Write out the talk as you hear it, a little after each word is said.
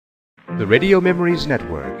The Radio Memories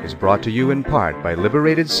Network is brought to you in part by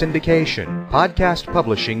Liberated Syndication, podcast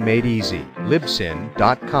publishing made easy,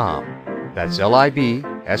 libsyn.com. That's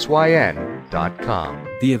libsyn.com.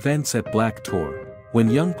 The Events at Black Tor. When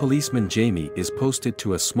young policeman Jamie is posted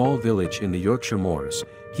to a small village in the Yorkshire moors,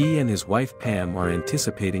 he and his wife Pam are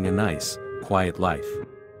anticipating a nice, quiet life.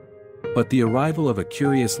 But the arrival of a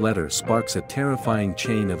curious letter sparks a terrifying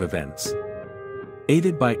chain of events.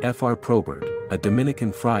 Aided by Fr. Probert, a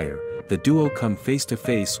Dominican friar, the duo come face to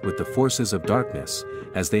face with the forces of darkness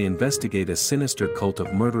as they investigate a sinister cult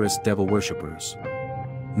of murderous devil worshippers.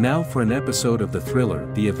 Now for an episode of the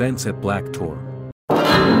thriller The Events at Black Tor.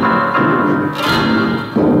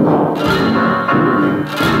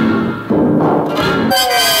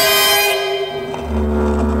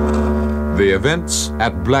 The Events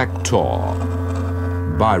at Black Tor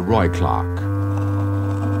by Roy Clark.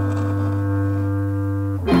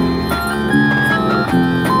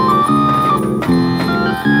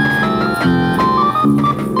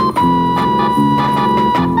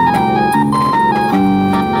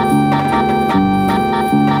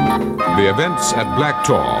 The Events at Black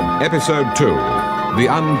Tor, Episode 2, The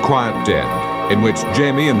Unquiet Dead, in which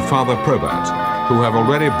Jamie and Father Probert, who have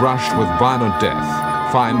already brushed with violent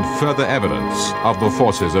death, find further evidence of the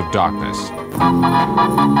forces of darkness.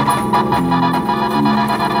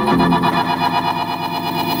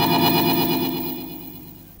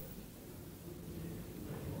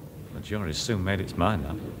 The jury's soon made its mind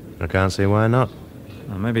up. I can't see why not.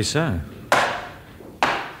 Well, maybe so.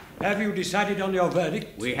 Have you decided on your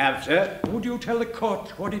verdict? We have, sir. Would you tell the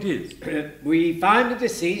court what it is? We find the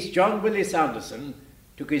deceased, John Willis Anderson,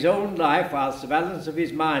 took his own life whilst the balance of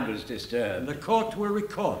his mind was disturbed. The court will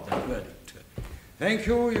record that verdict. Thank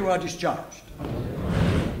you. You are discharged.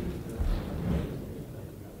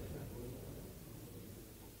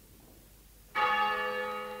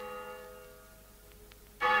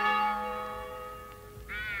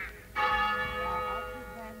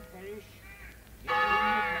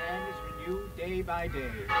 Day by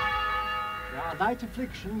day. Our light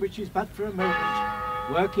affliction, which is but for a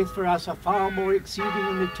moment, worketh for us a far more exceeding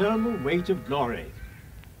and eternal weight of glory.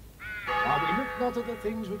 While we look not at the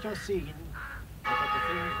things which are seen, but at the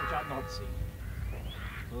things which are not seen.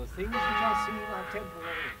 For the things which are seen are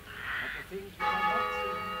temporary, but the things which are not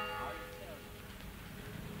seen are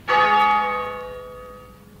eternal.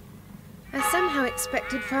 I somehow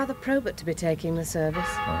expected Father Probert to be taking the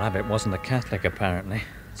service. Well, Rabbit wasn't a Catholic, apparently.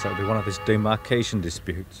 So it'll be one of his demarcation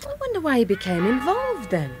disputes. I wonder why he became involved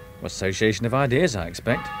then. Association of ideas, I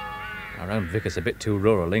expect. Our own vicar's a bit too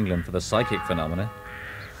rural England for the psychic phenomena.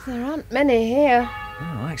 There aren't many here.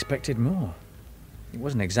 Oh, I expected more. He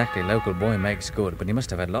wasn't exactly local boy makes good, but he must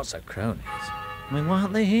have had lots of cronies. I mean, why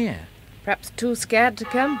aren't they here? Perhaps too scared to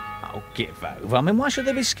come. Oh, give over. I mean, why should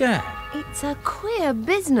they be scared? It's a queer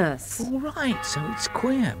business. All right, so it's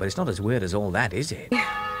queer, but it's not as weird as all that, is it?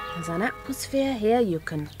 There's an atmosphere here you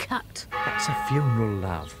can cut. That's a funeral,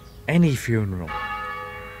 love. Any funeral.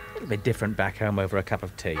 It'll be different back home over a cup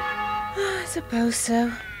of tea. I suppose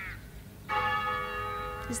so.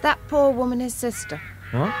 Is that poor woman his sister?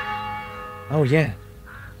 What? Oh, yeah.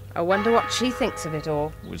 I wonder what she thinks of it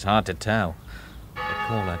all. It was hard to tell. They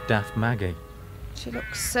call her Daft Maggie. She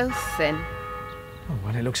looks so thin. Oh,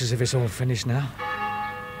 well, it looks as if it's all finished now.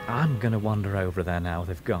 I'm going to wander over there now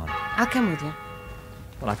they've gone. I'll come with you.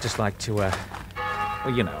 Well, I'd just like to,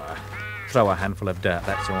 throw a handful of dirt,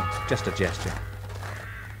 that's all. Just a gesture.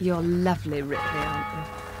 You're lovely, Ripley, aren't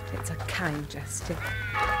you? It's a kind gesture.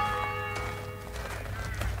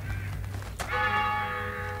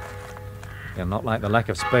 He'll not like the lack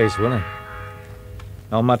of space, will he?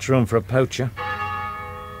 Not much room for a poacher.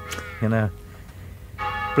 You know,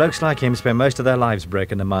 blokes like him spend most of their lives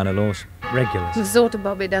breaking the minor laws. Regulars. The sort of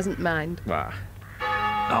Bobby doesn't mind. Well,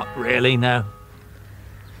 not really, no.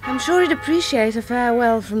 I'm sure he'd appreciate a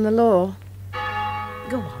farewell from the law.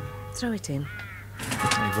 Go on, throw it in.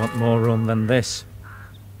 They want more room than this.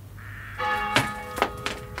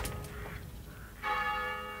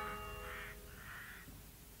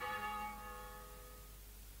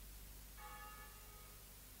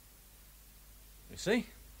 You see?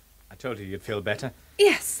 I told you you'd feel better.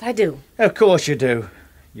 Yes, I do. Of course you do.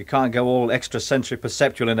 You can't go all extrasensory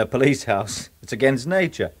perceptual in a police house. It's against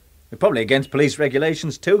nature. It's probably against police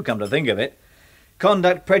regulations too, come to think of it.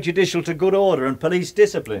 Conduct prejudicial to good order and police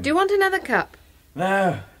discipline. Do you want another cup?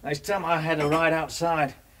 No. Next time I had a ride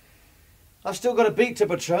outside. I've still got a beat to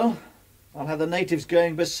patrol. I'll have the natives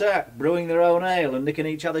going berserk, brewing their own ale and nicking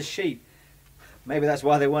each other's sheep. Maybe that's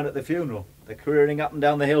why they weren't at the funeral. They're careering up and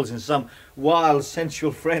down the hills in some wild,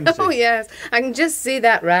 sensual frenzy. Oh, yes. I can just see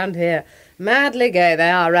that round here. Madly gay they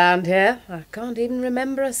are round here. I can't even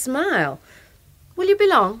remember a smile. Will you be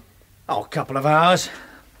long? Oh, a couple of hours.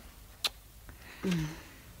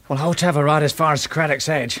 Well, I ought to have a ride as far as Craddock's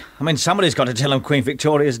Edge. I mean, somebody's got to tell them Queen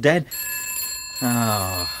Victoria's dead.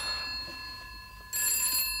 Oh.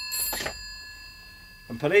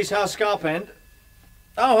 And Police House, Scarpend.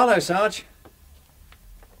 Oh, hello, Sarge.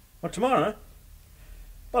 What, tomorrow?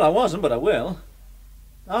 Well, I wasn't, but I will.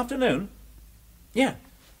 Afternoon? Yeah.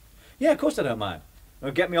 Yeah, of course I don't mind.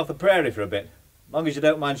 Well, get me off the prairie for a bit. As long as you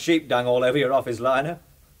don't mind sheep dung all over your office liner.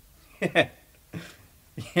 Yeah.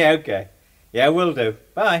 Yeah, OK. Yeah, will do.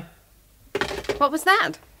 Bye. What was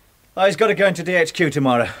that? Oh, he's got to go into DHQ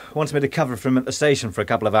tomorrow. Wants me to cover for him at the station for a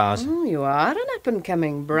couple of hours. Oh, you are an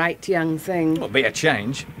up-and-coming, bright young thing. Well, be a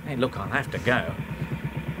change. Hey, look, I'll have to go.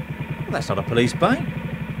 Well, that's not a police bike.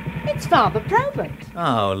 It's Father Probert.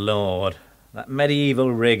 Oh, Lord. That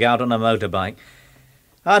medieval rig out on a motorbike.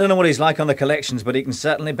 I don't know what he's like on the collections, but he can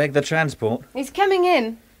certainly beg the transport. He's coming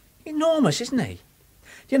in. Enormous, isn't he?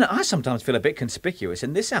 You know, I sometimes feel a bit conspicuous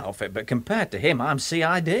in this outfit, but compared to him, I'm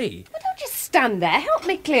CID. Well, don't just stand there. Help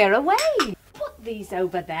me clear away. Put these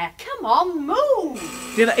over there. Come on,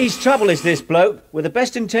 move. You know, he's trouble, is this bloke. With the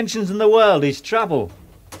best intentions in the world, he's trouble.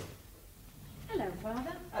 Hello,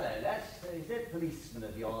 Father. Hello, lass. Is that policeman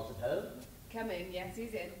of yours at home? Come in. Yes,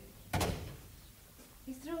 he's in.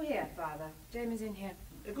 He's through here, Father. Jamie's in here.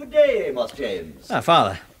 Good day, Moss James. Ah,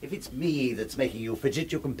 Father. If it's me that's making you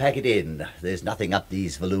fidget, you can pack it in. There's nothing up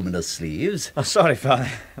these voluminous sleeves. Oh, sorry, Father.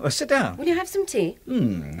 Well, sit down. Will you have some tea?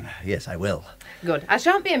 Yes, I will. Good. I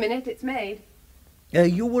shan't be a minute. It's made.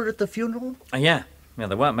 You were at the funeral? Yeah. Yeah,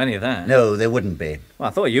 there weren't many there. No, there wouldn't be. Well,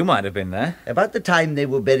 I thought you might have been there. About the time they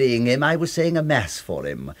were burying him, I was saying a mass for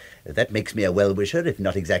him. That makes me a well-wisher, if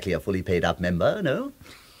not exactly a fully paid-up member, no?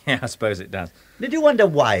 Yeah, I suppose it does. Did you wonder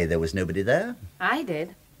why there was nobody there? I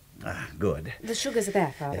did. Ah, good. The sugars are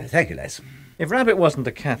there, Father. Thank you, Les. If Rabbit wasn't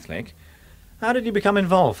a Catholic, how did you become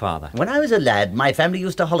involved, Father? When I was a lad, my family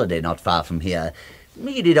used to holiday not far from here.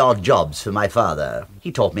 We did odd jobs for my father.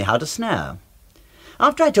 He taught me how to snare.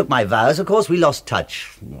 After I took my vows, of course, we lost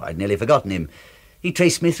touch. I'd nearly forgotten him. He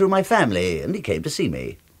traced me through my family, and he came to see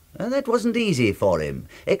me. And that wasn't easy for him.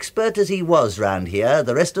 Expert as he was round here,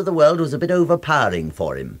 the rest of the world was a bit overpowering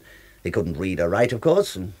for him. He couldn't read or write, of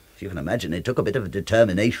course. You can imagine it took a bit of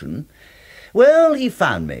determination. Well, he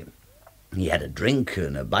found me. He had a drink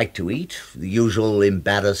and a bite to eat, the usual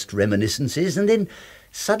embarrassed reminiscences, and then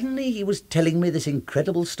suddenly he was telling me this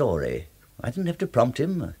incredible story. I didn't have to prompt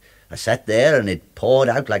him. I sat there and it poured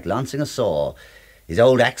out like lancing a saw. His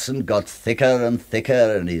old accent got thicker and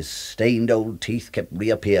thicker, and his stained old teeth kept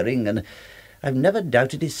reappearing, and I've never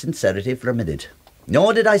doubted his sincerity for a minute.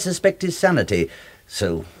 Nor did I suspect his sanity.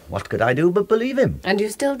 So what could I do but believe him? And you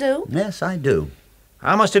still do? Yes, I do.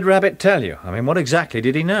 How much did Rabbit tell you? I mean, what exactly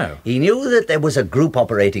did he know? He knew that there was a group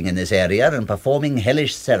operating in this area and performing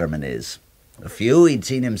hellish ceremonies. A few he'd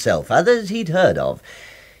seen himself, others he'd heard of.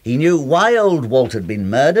 He knew why old Walt had been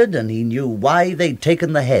murdered, and he knew why they'd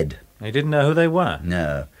taken the head. He didn't know who they were?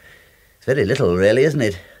 No. It's very little, really, isn't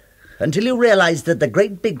it? Until you realise that the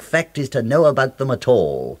great big fact is to know about them at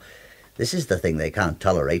all. This is the thing they can't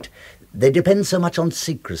tolerate. They depend so much on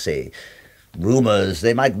secrecy. Rumours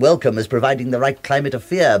they might welcome as providing the right climate of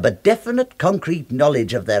fear, but definite, concrete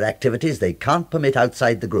knowledge of their activities they can't permit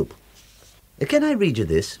outside the group. Can I read you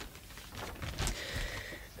this?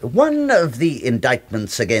 One of the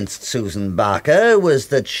indictments against Susan Barker was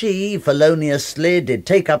that she feloniously did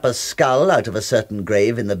take up a skull out of a certain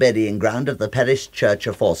grave in the burying ground of the parish church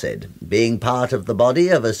aforesaid, being part of the body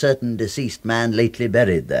of a certain deceased man lately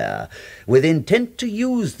buried there, with intent to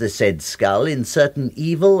use the said skull in certain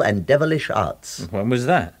evil and devilish arts. When was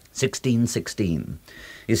that? 1616.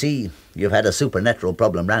 You see, you've had a supernatural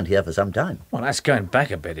problem round here for some time. Well, that's going back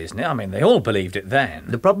a bit, isn't it? I mean, they all believed it then.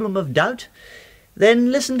 The problem of doubt?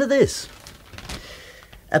 Then listen to this.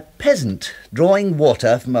 A peasant drawing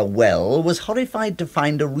water from a well was horrified to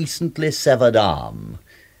find a recently severed arm.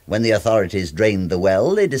 When the authorities drained the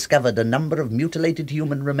well, they discovered a number of mutilated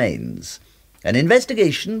human remains. An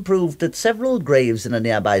investigation proved that several graves in a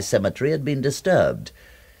nearby cemetery had been disturbed.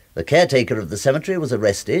 The caretaker of the cemetery was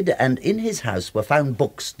arrested, and in his house were found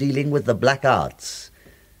books dealing with the black arts.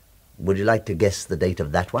 Would you like to guess the date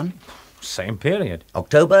of that one? Same period.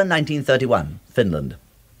 October 1931, Finland.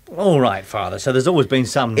 All right, Father, so there's always been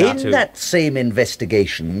some nut who... In that same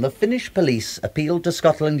investigation, the Finnish police appealed to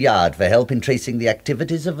Scotland Yard for help in tracing the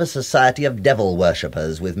activities of a society of devil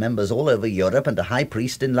worshippers with members all over Europe and a high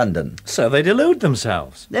priest in London. So they delude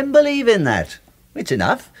themselves. Then believe in that. It's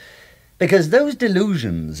enough. Because those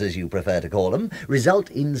delusions, as you prefer to call them,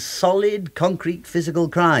 result in solid, concrete physical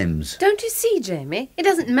crimes. Don't you see, Jamie? It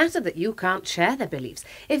doesn't matter that you can't share their beliefs.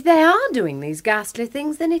 If they are doing these ghastly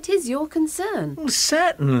things, then it is your concern. Well,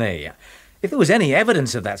 certainly. If there was any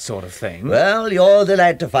evidence of that sort of thing... Well, you're the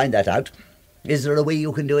lad to find that out. Is there a way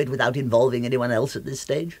you can do it without involving anyone else at this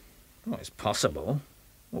stage? Well, it's possible.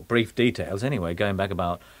 Well, brief details, anyway, going back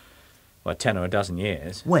about, 10 or a dozen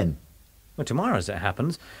years. When? Well, tomorrow, as it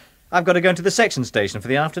happens. I've got to go into the section station for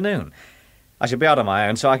the afternoon. I shall be out on my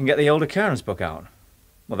own so I can get the old occurrence book out.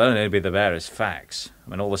 Well, there'll only be the barest facts. I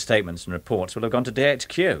mean, all the statements and reports will have gone to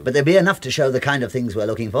DXQ. But there'll be enough to show the kind of things we're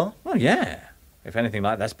looking for? Well, yeah. If anything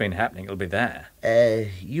like that's been happening, it'll be there.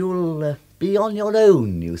 You'll be on your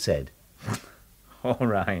own, you said. All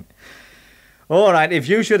right. All right, if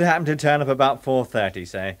you should happen to turn up about 4:30,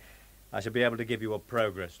 say, I shall be able to give you a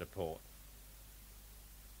progress report.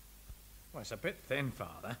 Well, it's a bit thin,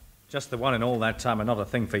 Father. Just the one in all that time and not a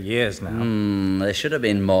thing for years now. There should have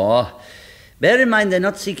been more. Bear in mind they're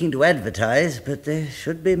not seeking to advertise, but there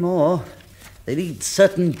should be more. They need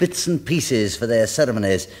certain bits and pieces for their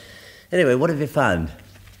ceremonies. Anyway, what have you found?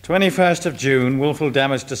 21st of June, willful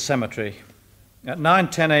damage to cemetery. At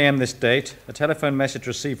 9:10 a.m. this date, a telephone message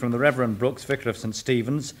received from the Reverend Brooks, Vicar of St.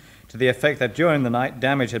 Stephen's, to the effect that during the night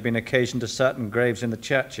damage had been occasioned to certain graves in the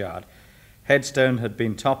churchyard. Headstone had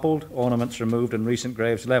been toppled, ornaments removed and recent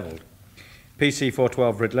graves levelled. PC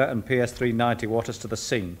 412 Riddler and PS 390 Waters to the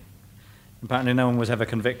scene. Apparently no one was ever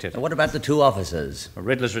convicted. What about the two officers?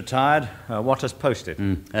 Riddler's retired, Waters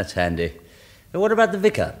posted. That's handy. What about the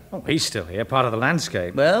vicar? Oh, he's still here, part of the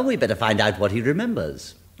landscape. Well, we better find out what he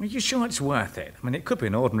remembers. Are you sure it's worth it? I mean, it could be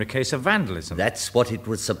an ordinary case of vandalism. That's what it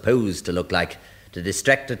was supposed to look like, to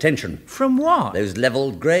distract attention. From what? Those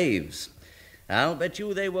levelled graves. I'll bet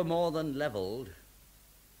you they were more than levelled.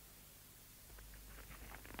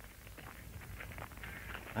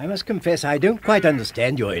 I must confess I don't quite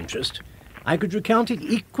understand your interest. I could recount it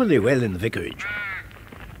equally well in the vicarage.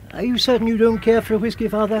 Are you certain you don't care for a whisky,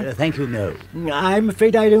 Father? Thank you, no. I'm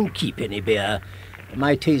afraid I don't keep any beer.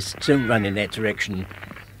 My tastes don't run in that direction.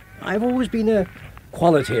 I've always been a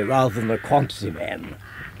quality rather than a quantity man.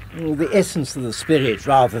 The essence of the spirit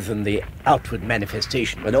rather than the outward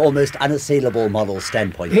manifestation. An almost unassailable moral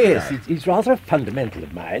standpoint. Yes, it's rather a fundamental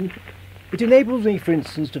of mine. It enables me, for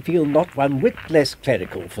instance, to feel not one whit less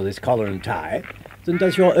clerical for this collar and tie than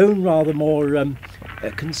does your own rather more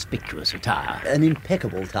conspicuous attire. An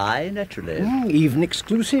impeccable tie, naturally. Even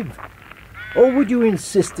exclusive. Or would you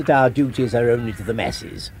insist that our duties are only to the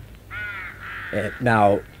masses?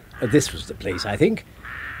 Now, this was the place, I think.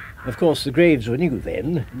 Of course, the graves were new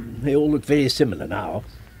then. They all look very similar now.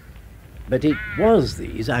 But it was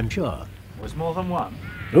these, I'm sure. Was more than one?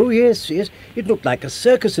 Oh, yes. It looked like a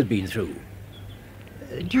circus had been through.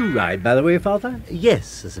 Do you ride, by the way, Father?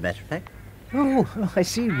 Yes, as a matter of fact. Oh, I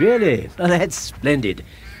see, really. Oh, that's splendid.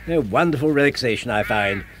 A wonderful relaxation, I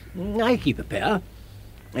find. I keep a pair.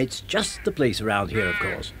 It's just the place around here, of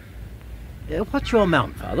course. What's your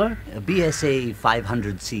mount, Father? A BSA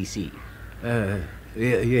 500cc.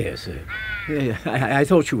 Yes. I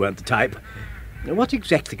thought you weren't the type. What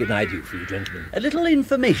exactly can I do for you, gentlemen? A little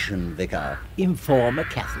information, Vicar. Inform a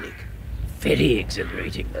Catholic. Very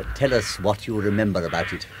exhilarating. Tell us what you remember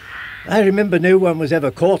about it. I remember no one was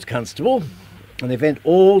ever caught, Constable. An event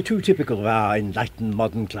all too typical of our enlightened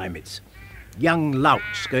modern climates. Young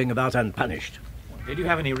louts going about unpunished. Did you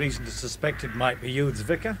have any reason to suspect it might be youth's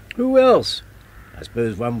vicar? Who else? I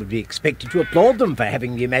suppose one would be expected to applaud them for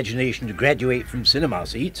having the imagination to graduate from cinema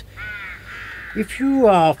seats. If you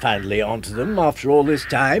are finally onto them after all this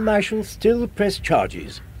time, I shall still press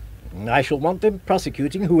charges. I shall want them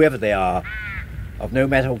prosecuting whoever they are, of no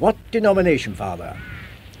matter what denomination, Father.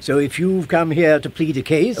 So if you've come here to plead a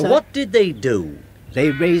case... What did they do? They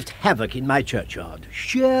raised havoc in my churchyard.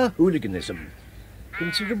 Sheer hooliganism.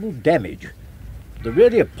 Considerable damage. The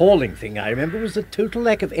really appalling thing, I remember, was the total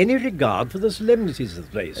lack of any regard for the solemnities of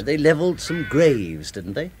the place. They levelled some graves,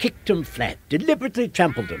 didn't they? Kicked them flat, deliberately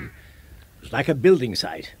trampled them. It was like a building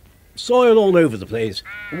site. Soil all over the place.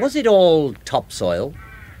 Was it all topsoil?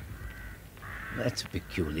 That's a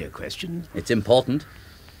peculiar question. It's important.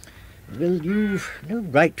 Well, you've no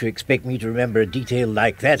right to expect me to remember a detail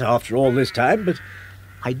like that after all this time, but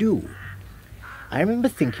I do. I remember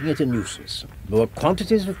thinking it a nuisance. There were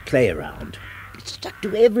quantities of clay around. It stuck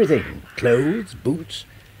to everything. Clothes, boots.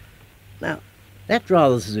 Now, that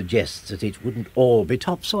rather suggests that it wouldn't all be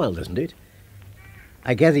topsoil, doesn't it?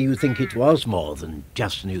 I gather you think it was more than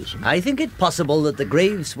just a nuisance. I think it possible that the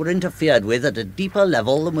graves were interfered with at a deeper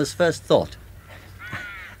level than was first thought.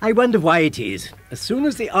 I wonder why it is. As soon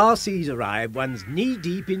as the RCs arrive, one's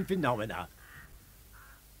knee-deep in phenomena.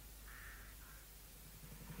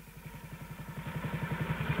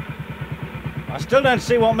 I still don't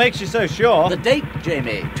see what makes you so sure. The date,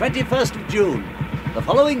 Jamie, 21st of June. The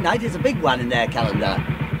following night is a big one in their calendar.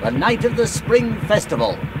 The night of the Spring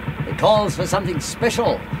Festival. It calls for something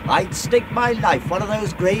special. I'd stake my life one of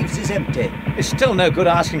those graves is empty. It's still no good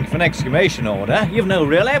asking for an exhumation order. You've no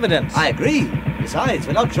real evidence. I agree. Besides,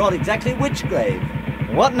 we're not sure exactly which grave.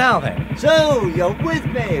 What now, then? So, you're with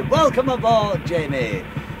me. Welcome aboard, Jamie.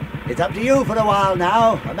 It's up to you for a while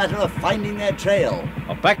now. A matter of finding their trail.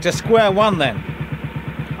 Well, back to square one, then.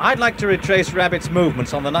 I'd like to retrace Rabbit's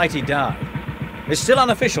movements on the night he died. It's still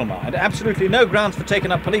unofficial, mind. Absolutely no grounds for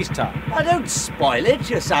taking up police time. Now, don't spoil it.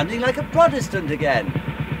 You're sounding like a Protestant again.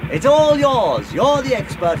 It's all yours. You're the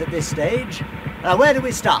expert at this stage. Now, where do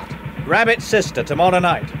we start? Rabbit's sister, tomorrow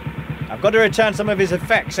night. I've got to return some of his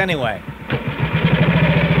effects anyway.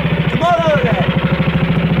 Tomorrow, then.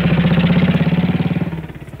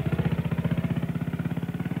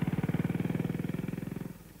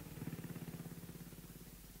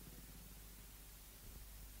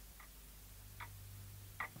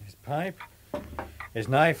 His pipe, his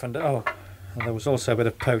knife, and there was also a bit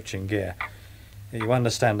of poaching gear. You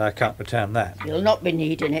understand I can't return that. You'll not be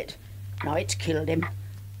needing it. Now it's killed him.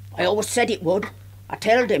 I always said it would. I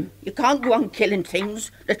told him, you can't go on killing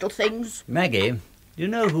things, little things. Maggie, do you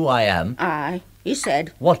know who I am? Aye, he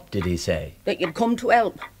said. What did he say? That you'd come to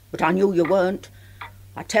help, but I knew you weren't.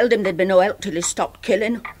 I told him there'd be no help till he stopped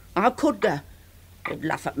killing. How could there? He'd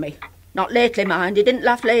laugh at me. Not lately, mind, he didn't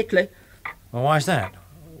laugh lately. Well, why's that?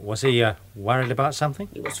 Was he worried about something?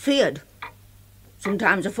 He was feared.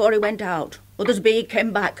 Sometimes afore he went out, others be he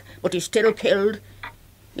came back, but he still killed.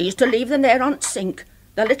 He used to leave them there on sink.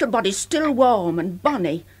 Their little bodies still warm and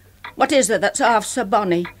bonny. What is there that's half so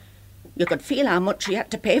bonny? You could feel how much he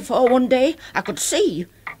had to pay for one day. I could see.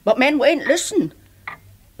 But men won't listen.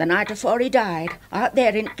 The night afore he died, out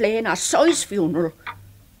there in t' lane, I saw his funeral.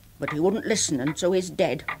 But he wouldn't listen, and so he's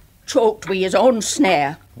dead. Choked with his own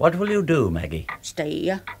snare. What will you do, Maggie? Stay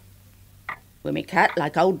here. With me cat,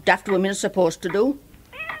 like old daft women are supposed to do.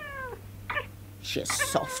 She's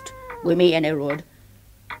soft, with me any road.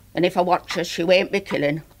 And if I watch her, she won't be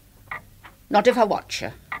killing. Not if I watch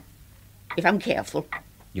her. If I'm careful.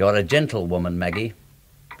 You're a gentlewoman, Maggie.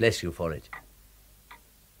 Bless you for it.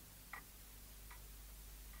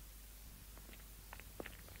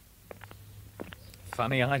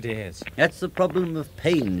 Funny ideas. That's the problem of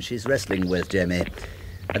pain she's wrestling with, Jamie.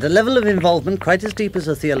 At a level of involvement quite as deep as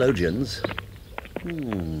a theologian's.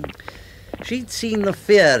 She'd seen the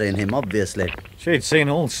fear in him, obviously. She'd seen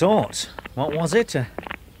all sorts. What was it?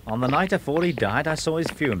 On the night afore he died, I saw his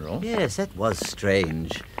funeral. Yes, that was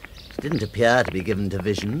strange. She didn't appear to be given to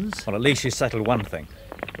visions. Well, at least she settled one thing.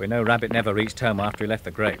 We know Rabbit never reached home after he left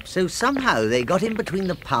the grapes. So somehow they got him between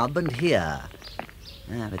the pub and here.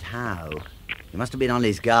 But how? He must have been on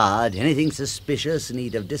his guard. Anything suspicious and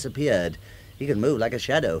he'd have disappeared. He could move like a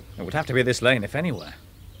shadow. It would have to be this lane, if anywhere.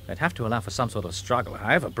 They'd have to allow for some sort of struggle,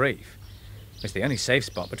 however brief. It's the only safe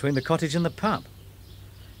spot between the cottage and the pub.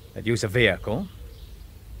 They'd use a vehicle.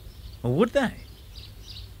 Or would they?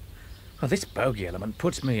 Well, this bogey element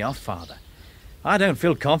puts me off, Father. I don't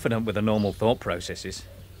feel confident with the normal thought processes.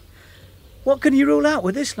 What can you rule out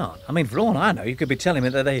with this lot? I mean, for all I know, you could be telling me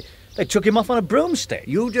that they took him off on a broomstick.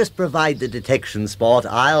 You just provide the detection spot.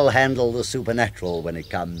 I'll handle the supernatural when it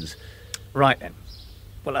comes. Right then.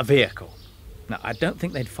 Well, a vehicle. Now, I don't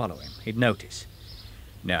think they'd follow him. He'd notice.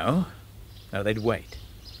 No, they'd wait.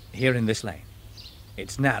 Here in this lane.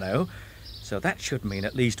 It's narrow, so that should mean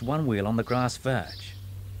at least one wheel on the grass verge.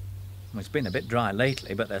 Well, it's been a bit dry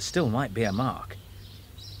lately, but there still might be a mark.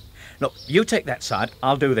 Look, you take that side,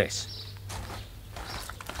 I'll do this.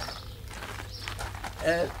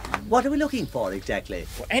 What are we looking for exactly?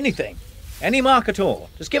 Well, anything. Any mark at all.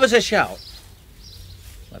 Just give us a shout.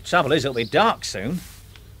 The trouble is, it'll be dark soon.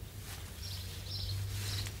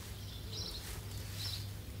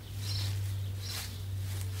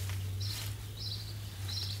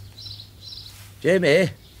 Jamie,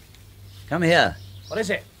 come here. What is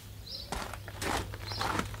it?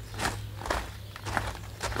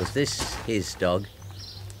 Was this his dog?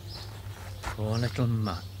 Poor little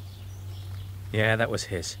mutt. Yeah, that was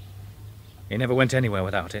his. He never went anywhere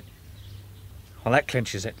without it. Well, that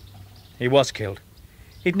clinches it. He was killed.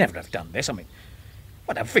 He'd never have done this. I mean,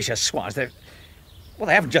 what a vicious swines. They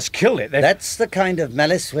haven't just killed it. That's the kind of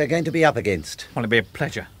malice we're going to be up against. Well, it'd be a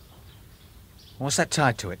pleasure. What's that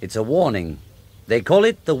tied to it? It's a warning. They call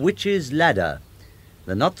it the witch's ladder.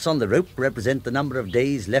 The knots on the rope represent the number of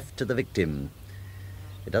days left to the victim.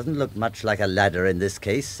 It doesn't look much like a ladder in this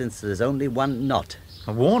case, since there's only one knot.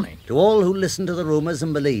 A warning? To all who listen to the rumours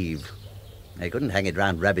and believe. They couldn't hang it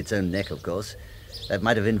round Rabbit's own neck, of course. That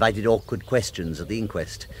might have invited awkward questions at the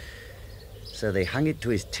inquest. So they hung it to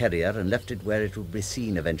his terrier and left it where it would be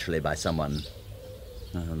seen eventually by someone.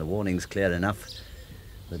 And the warning's clear enough.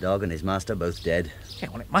 The dog and his master both dead. Yeah,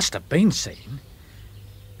 well, it must have been seen.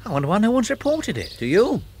 I wonder why no one's reported it. To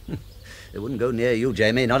you? They wouldn't go near you,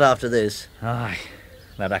 Jamie, not after this. Aye,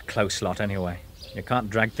 they're a close lot anyway. You can't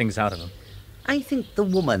drag things out of them. I think the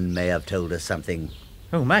woman may have told us something.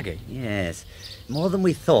 Oh, Maggie? Yes, more than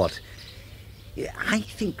we thought. I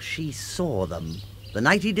think she saw them the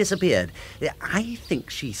night he disappeared. I think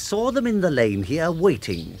she saw them in the lane here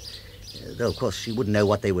waiting. Though, of course, she wouldn't know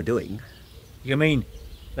what they were doing. You mean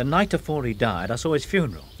the night before he died, I saw his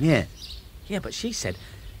funeral? Yeah. Yeah, but she said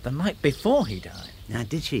the night before he died. Now,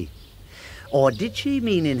 did she? Or did she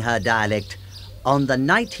mean in her dialect, on the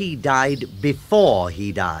night he died before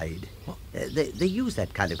he died? What? They use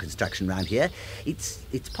that kind of construction round here.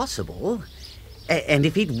 It's possible. And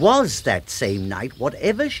if it was that same night,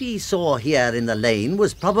 whatever she saw here in the lane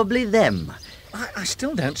was probably them. I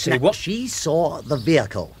still don't see now, what... She saw the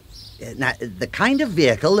vehicle. Now, the kind of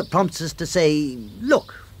vehicle that prompts us to say,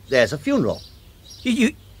 look, there's a funeral.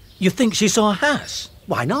 You think she saw a hearse?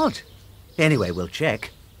 Why not? Anyway, we'll check.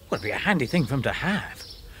 Well, it'd be a handy thing for them to have.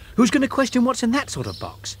 Who's going to question what's in that sort of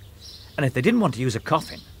box? And if they didn't want to use a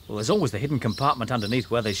coffin, well, there's always the hidden compartment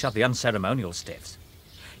underneath where they shove the unceremonial stiffs.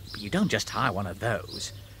 But you don't just hire one of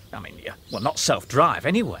those. I mean, well, not self-drive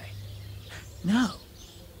anyway. No.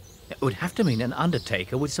 It would have to mean an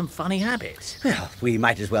undertaker with some funny habits. Well, we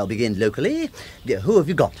might as well begin locally. Who have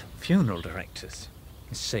you got? Funeral directors.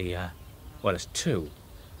 Let's see, well, there's two.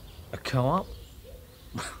 A co-op?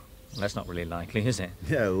 Well, that's not really likely, is it?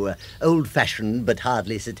 No, old-fashioned but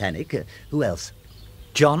hardly satanic. Who else?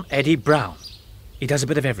 John Eddie Brown. He does a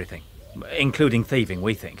bit of everything, including thieving,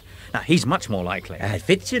 we think. Now, he's much more likely. It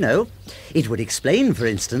fits, you know. It would explain, for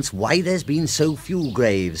instance, why there's been so few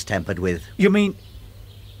graves tampered with. You mean,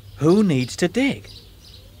 who needs to dig?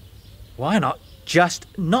 Why not just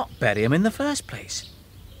not bury him in the first place?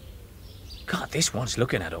 God, this one's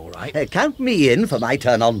looking at all right. Count me in for my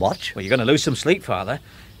turn on watch. Well, you're going to lose some sleep, Father.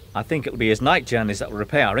 I think it'll be his night journeys that will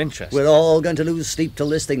repay our interest. We're all going to lose sleep till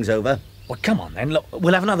this thing's over. Well, come on then. Look,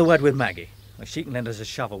 we'll have another word with Maggie. If she can lend us a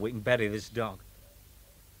shovel, we can bury this dog.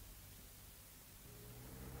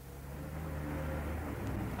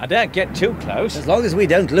 I daren't get too close. As long as we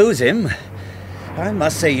don't lose him. I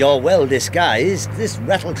must say you're well disguised. This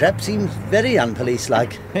rattletrap seems very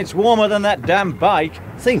unpolice-like. It's warmer than that damn bike.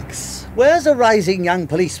 Thinks. Where's a rising young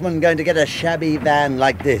policeman going to get a shabby van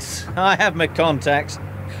like this? I have my contacts.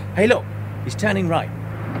 Hey, look, he's turning right.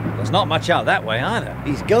 There's not much out that way either.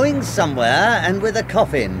 He's going somewhere, and with a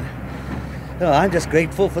coffin. Oh, I'm just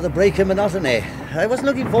grateful for the break in monotony. I wasn't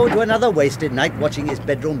looking forward to another wasted night watching his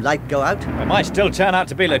bedroom light go out. It might still turn out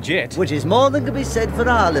to be legit. Which is more than can be said for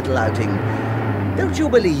our little outing. Don't you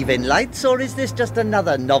believe in lights, or is this just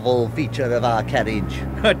another novel feature of our carriage?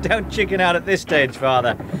 Don't chicken out at this stage,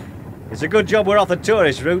 Father. It's a good job we're off the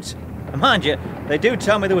tourist routes. And mind you, they do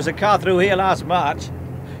tell me there was a car through here last March.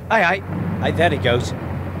 Aye, there he goes.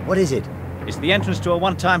 What is it? It's the entrance to a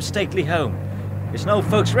one-time stately home. It's an old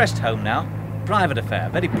folks' rest home now. Private affair,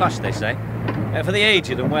 very plush, they say. For the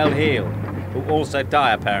aged and well-heeled, who also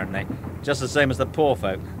die, apparently. Just the same as the poor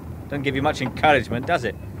folk. Doesn't give you much encouragement, does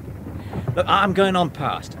it? Look, I'm going on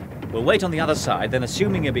past. We'll wait on the other side, then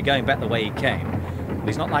assuming he'll be going back the way he came, well,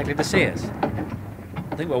 he's not likely to see us.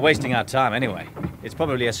 I think we're wasting our time anyway. It's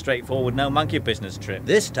probably a straightforward no-monkey business trip.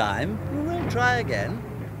 This time, we'll try again.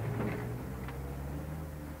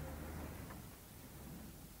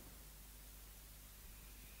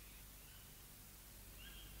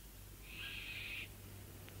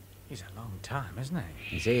 He's a long time, isn't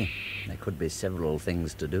he? You see, there could be several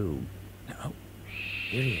things to do. No,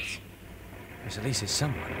 here he is. There's at least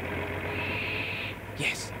someone.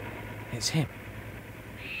 Yes, it's him.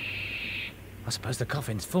 I suppose the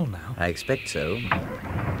coffin's full now. I expect so.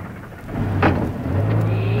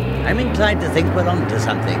 I'm inclined to think we're on to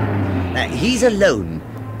something. He's alone.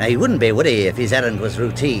 Now, he wouldn't be, would he, if his errand was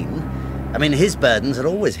routine? I mean, his burdens are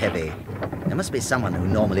always heavy. There must be someone who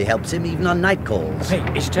normally helps him, even on night calls. Hey,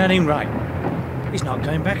 he's turning right. He's not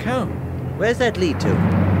going back home. Where's that lead to?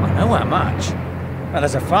 I know how much. Well,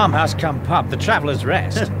 there's a farmhouse cum pub, the Traveller's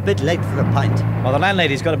Rest. Bit late for a pint. Well, the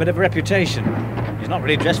landlady's got a bit of a reputation. He's not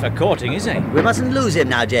really dressed for courting, is he? We mustn't lose him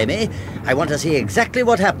now, Jamie. I want to see exactly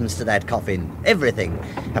what happens to that coffin. Everything.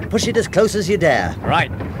 And push it as close as you dare.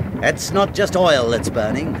 Right. That's not just oil that's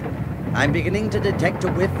burning. I'm beginning to detect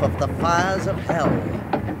a whiff of the fires of hell.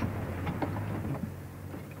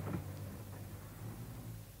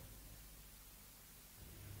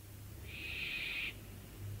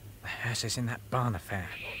 The hearse is in that barn affair.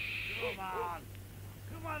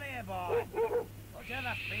 Come on here, boy.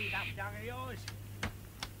 Whatever feed that dog of yours.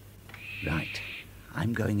 Right.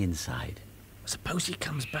 I'm going inside. Suppose he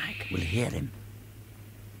comes back. We'll hear him.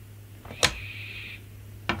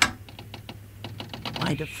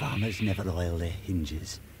 Why do farmers never oil their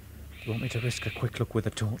hinges? Do you want me to risk a quick look with a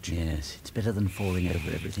torch? Yes, it's better than falling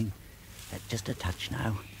over everything. Just a touch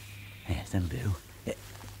now. Yes, that'll do.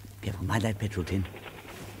 Careful, mind that petrol tin.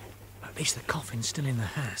 At least the coffin's still in the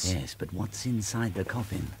hearse. Yes, but what's inside the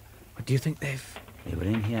coffin? What do you think they've... They were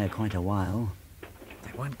in here quite a while.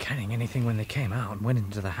 They weren't carrying anything when they came out and went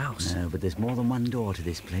into the house. No, but there's more than one door to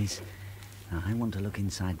this place. Now, I want to look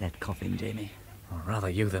inside that coffin, Jamie. Well, rather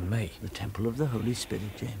you than me. The temple of the Holy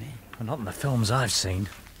Spirit, Jamie. Well, not in the films I've seen.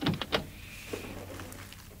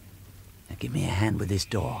 Now, give me a hand with this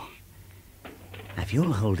door. Now, if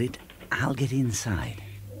you'll hold it, I'll get inside.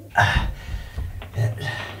 I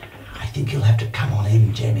think you'll have to come on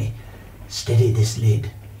in, Jamie. Steady this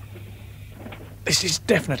lid. This is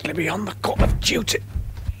definitely beyond the call of duty.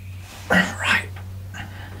 Right.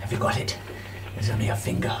 Have you got it? There's only a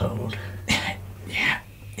finger hold. Yeah,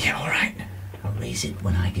 all right. I'll raise it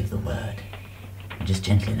when I give the word. Just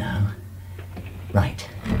gently now. Right.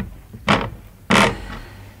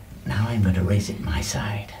 Now I'm going to raise it my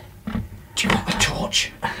side. Do you want the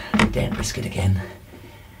torch? I daren't risk it again.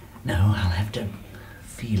 No, I'll have to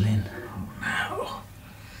feel in. Oh,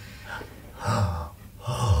 no.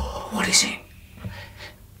 What is it?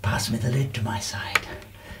 Pass me the lid to my side.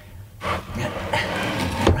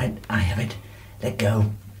 Right, I have it. Let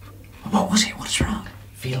go. What was it? What's wrong?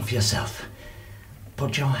 Feel for yourself.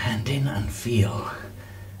 Put your hand in and feel.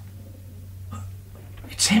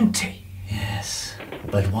 It's empty. Yes,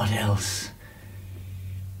 but what else?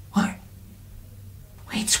 What?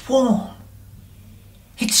 It's warm.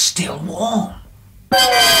 It's still warm.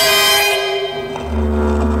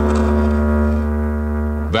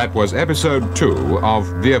 That was episode 2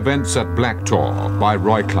 of The Events at Black Tor by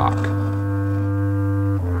Roy Clark.